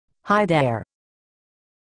Hi there.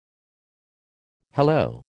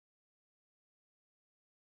 Hello.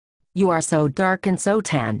 You are so dark and so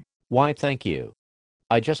tan. Why, thank you.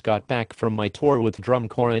 I just got back from my tour with Drum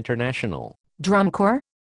Corps International. Drum Corps?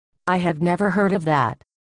 I have never heard of that.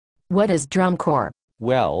 What is Drum Corps?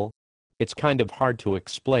 Well, it's kind of hard to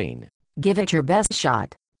explain. Give it your best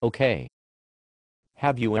shot. Okay.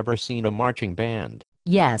 Have you ever seen a marching band?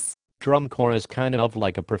 Yes. Drum Corps is kind of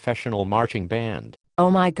like a professional marching band. Oh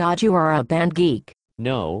my god, you are a band geek.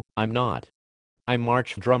 No, I'm not. I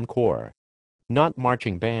march drum corps, not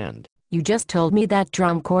marching band. You just told me that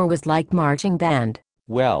Drum Corps was like marching band.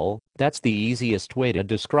 Well, that's the easiest way to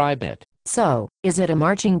describe it. So, is it a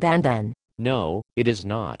marching band then? No, it is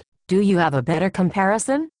not. Do you have a better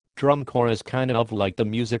comparison? Drum corps is kind of like the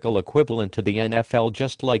musical equivalent to the NFL.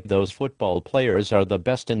 Just like those football players are the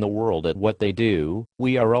best in the world at what they do,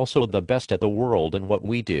 we are also the best at the world in what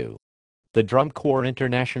we do. The Drum Corps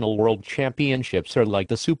International World Championships are like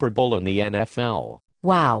the Super Bowl in the NFL.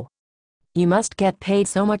 Wow. You must get paid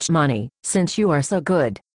so much money, since you are so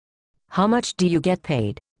good. How much do you get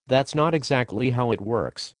paid? That's not exactly how it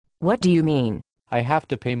works. What do you mean? I have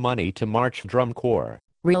to pay money to march drum corps.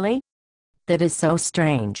 Really? That is so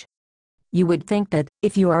strange. You would think that,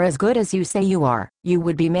 if you are as good as you say you are, you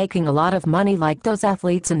would be making a lot of money like those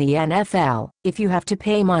athletes in the NFL. If you have to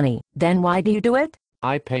pay money, then why do you do it?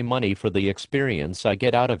 I pay money for the experience I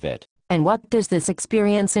get out of it. And what does this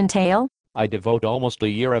experience entail? I devote almost a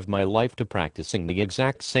year of my life to practicing the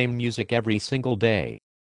exact same music every single day.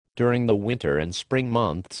 During the winter and spring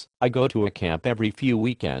months, I go to a camp every few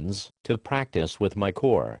weekends to practice with my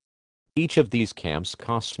corps. Each of these camps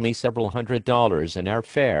costs me several $100s in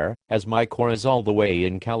airfare, as my corps is all the way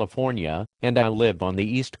in California, and I live on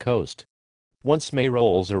the East Coast. Once May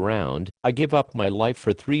rolls around, I give up my life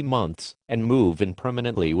for 3 months and move in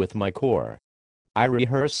permanently with my corps. I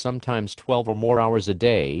rehearse sometimes 12 or more hours a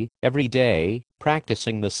day, every day,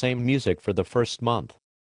 practicing the same music for the first month.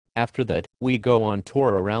 After that, we go on tour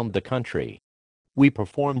around the country. We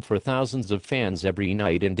perform for thousands of fans every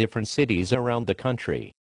night in different cities around the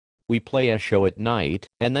country. We play a show at night,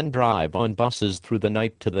 and then drive on buses through the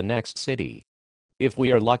night to the next city. If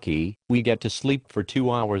we are lucky, we get to sleep for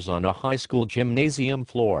 2 hours on a high school gymnasium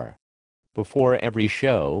floor. Before every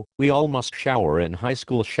show, we all must shower in high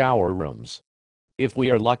school shower rooms. If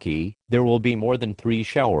we are lucky, there will be more than 3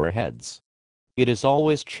 shower heads. It is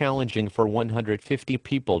always challenging for 150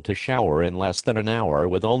 people to shower in less than an hour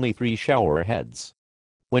with only 3 shower heads.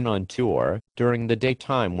 When on tour, during the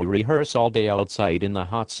daytime we rehearse all day outside in the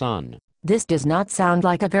hot sun. This does not sound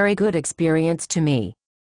like a very good experience to me.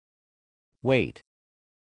 Wait.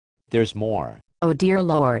 There's more. Oh dear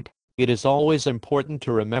Lord. It is always important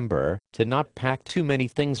to remember to not pack too many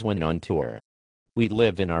things when on tour. We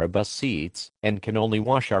live in our bus seats and can only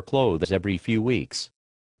wash our clothes every few weeks.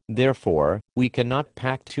 Therefore, we cannot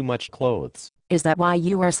pack too much clothes. Is that why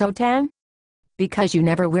you are so tan? Because you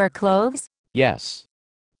never wear clothes? Yes.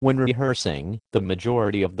 When rehearsing, the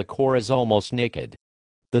majority of the corps is almost naked.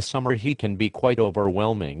 The summer heat can be quite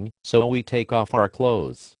overwhelming, so we take off our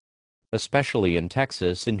clothes. Especially in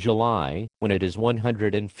Texas in July, when it is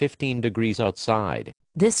 115 degrees outside.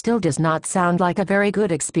 This still does not sound like a very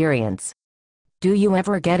good experience. Do you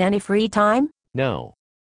ever get any free time? No.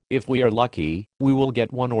 If we are lucky, we will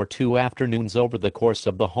get 1 or 2 afternoons over the course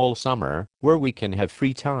of the whole summer, where we can have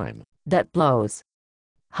free time. That blows.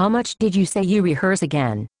 How much did you say you rehearse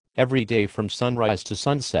again? Every day from sunrise to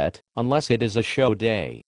sunset, unless it is a show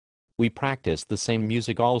day. We practice the same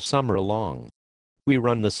music all summer long. We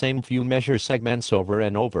run the same few measure segments over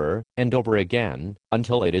and over again,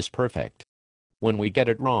 until it is perfect. When we get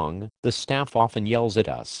it wrong, the staff often yells at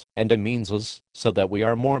us and demeans us, so that we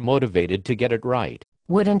are more motivated to get it right.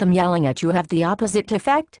 Wouldn't them yelling at you have the opposite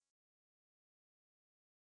effect?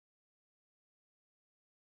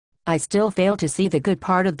 I still fail to see the good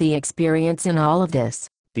part of the experience in all of this.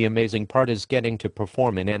 The amazing part is getting to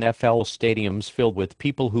perform in NFL stadiums filled with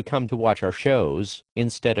people who come to watch our shows,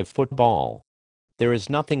 instead of football. There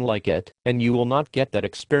is nothing like it, and you will not get that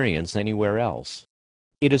experience anywhere else.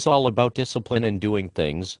 It is all about discipline and doing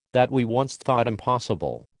things that we once thought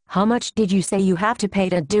impossible. How much did you say you have to pay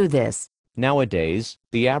to do this? Nowadays,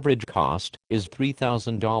 the average cost is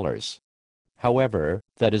 $3,000. However,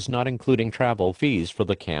 that is not including travel fees for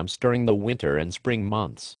the camps during the winter and spring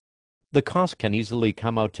months. The cost can easily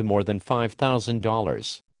come out to more than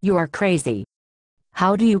 $5,000. You are crazy.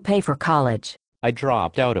 How do you pay for college? I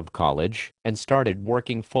dropped out of college and started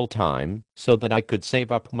working full-time so that I could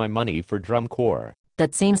save up my money for drum corps.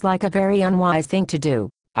 That seems like a very unwise thing to do.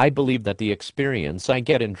 I believe that the experience I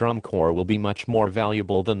get in drum corps will be much more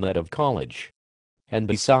valuable than that of college. And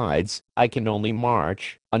besides, I can only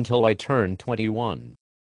march until I turn 21.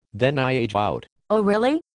 Then I age out. Oh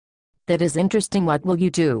really? That is interesting. What will you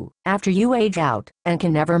do after you age out and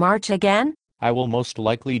can never march again? I will most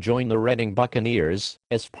likely join the Reading Buccaneers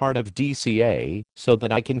as part of DCA so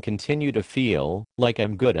that I can continue to feel like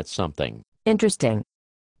I'm good at something. Interesting.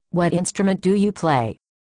 What instrument do you play?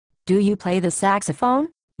 Do you play the saxophone?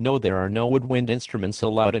 No, there are no woodwind instruments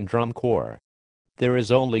allowed in drum corps. There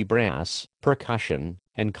is only brass, percussion,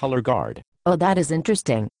 and color guard. Oh, that is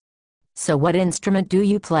interesting. So what instrument do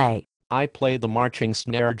you play? I play the marching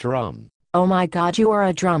snare drum. Oh my God, you are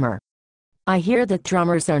a drummer. I hear that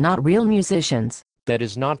drummers are not real musicians. That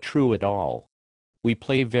is not true at all. We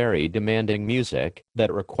play very demanding music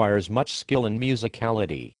that requires much skill and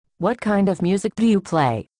musicality. What kind of music do you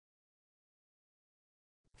play?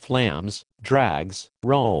 Flams, drags,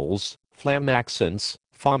 rolls, flam accents,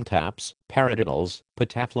 fom-taps, paradiddles,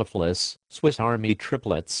 pataflaflis, Swiss Army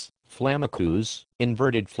triplets, flamacous,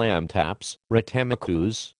 inverted flam taps,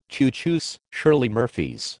 ratamacous, choo-choos, Shirley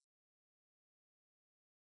Murphys.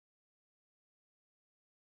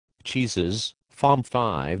 Cheeses,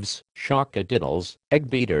 fom-fives, shockadiddles, egg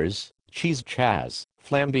beaters, cheese chaz,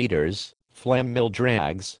 flam beaters, flam mill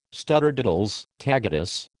drags, stutterdiddles,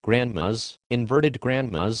 tagadis, grandmas, inverted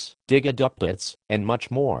grandmas, digaduplets, and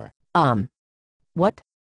much more. What?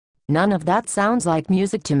 None of that sounds like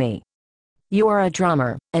music to me. You are a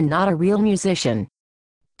drummer, and not a real musician.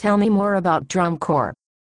 Tell me more about drum corps.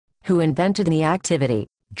 Who invented the activity?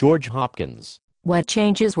 George Hopkins. What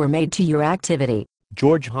changes were made to your activity?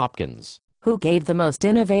 George Hopkins. Who gave the most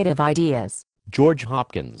innovative ideas? George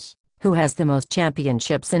Hopkins. Who has the most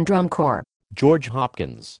championships in drum corps? George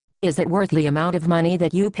Hopkins. Is it worth the amount of money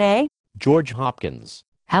that you pay? George Hopkins.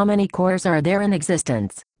 How many corps are there in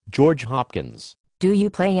existence? George Hopkins. Do you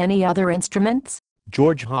play any other instruments?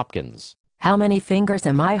 George Hopkins. How many fingers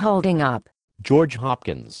am I holding up? George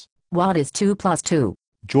Hopkins. What is 2 plus 2?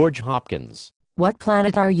 George Hopkins. What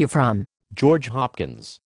planet are you from? George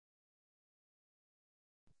Hopkins.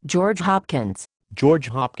 George Hopkins. George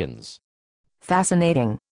Hopkins.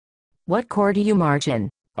 Fascinating. What corps do you march in?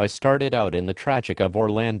 I started out in the Tragic of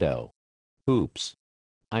Orlando. Oops.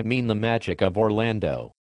 I mean the Magic of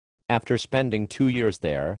Orlando. After spending 2 years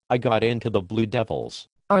there, I got into the Blue Devils.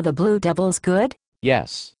 Are the Blue Devils good?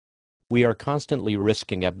 Yes. We are constantly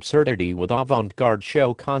risking absurdity with avant-garde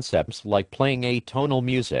show concepts like playing atonal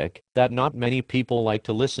music that not many people like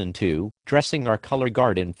to listen to, dressing our color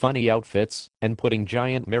guard in funny outfits, and putting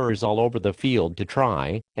giant mirrors all over the field to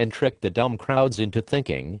try and trick the dumb crowds into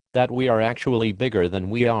thinking that we are actually bigger than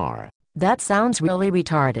we are. That sounds really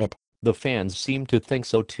retarded. The fans seem to think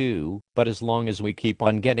so too, but as long as we keep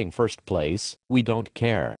on getting first place, we don't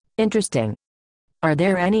care. Interesting. Are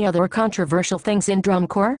there any other controversial things in drum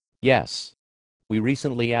corps? Yes. We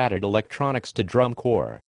recently added electronics to drum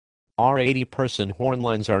corps. Our 80-person horn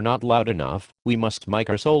lines are not loud enough. We must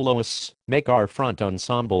mic our soloists, make our front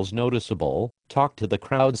ensembles noticeable, talk to the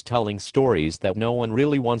crowds telling stories that no one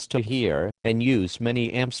really wants to hear, and use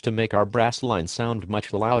many amps to make our brass line sound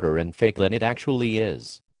much louder and fake than it actually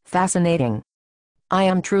is. Fascinating. I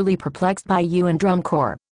am truly perplexed by you and drum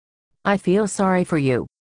corps. I feel sorry for you.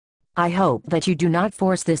 I hope that you do not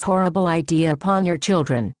force this horrible idea upon your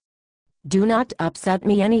children. Do not upset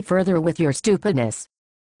me any further with your stupidness.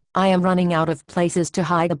 I am running out of places to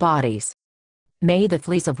hide the bodies. May the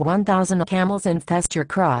fleece of 1,000 camels infest your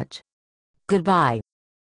crotch. Goodbye.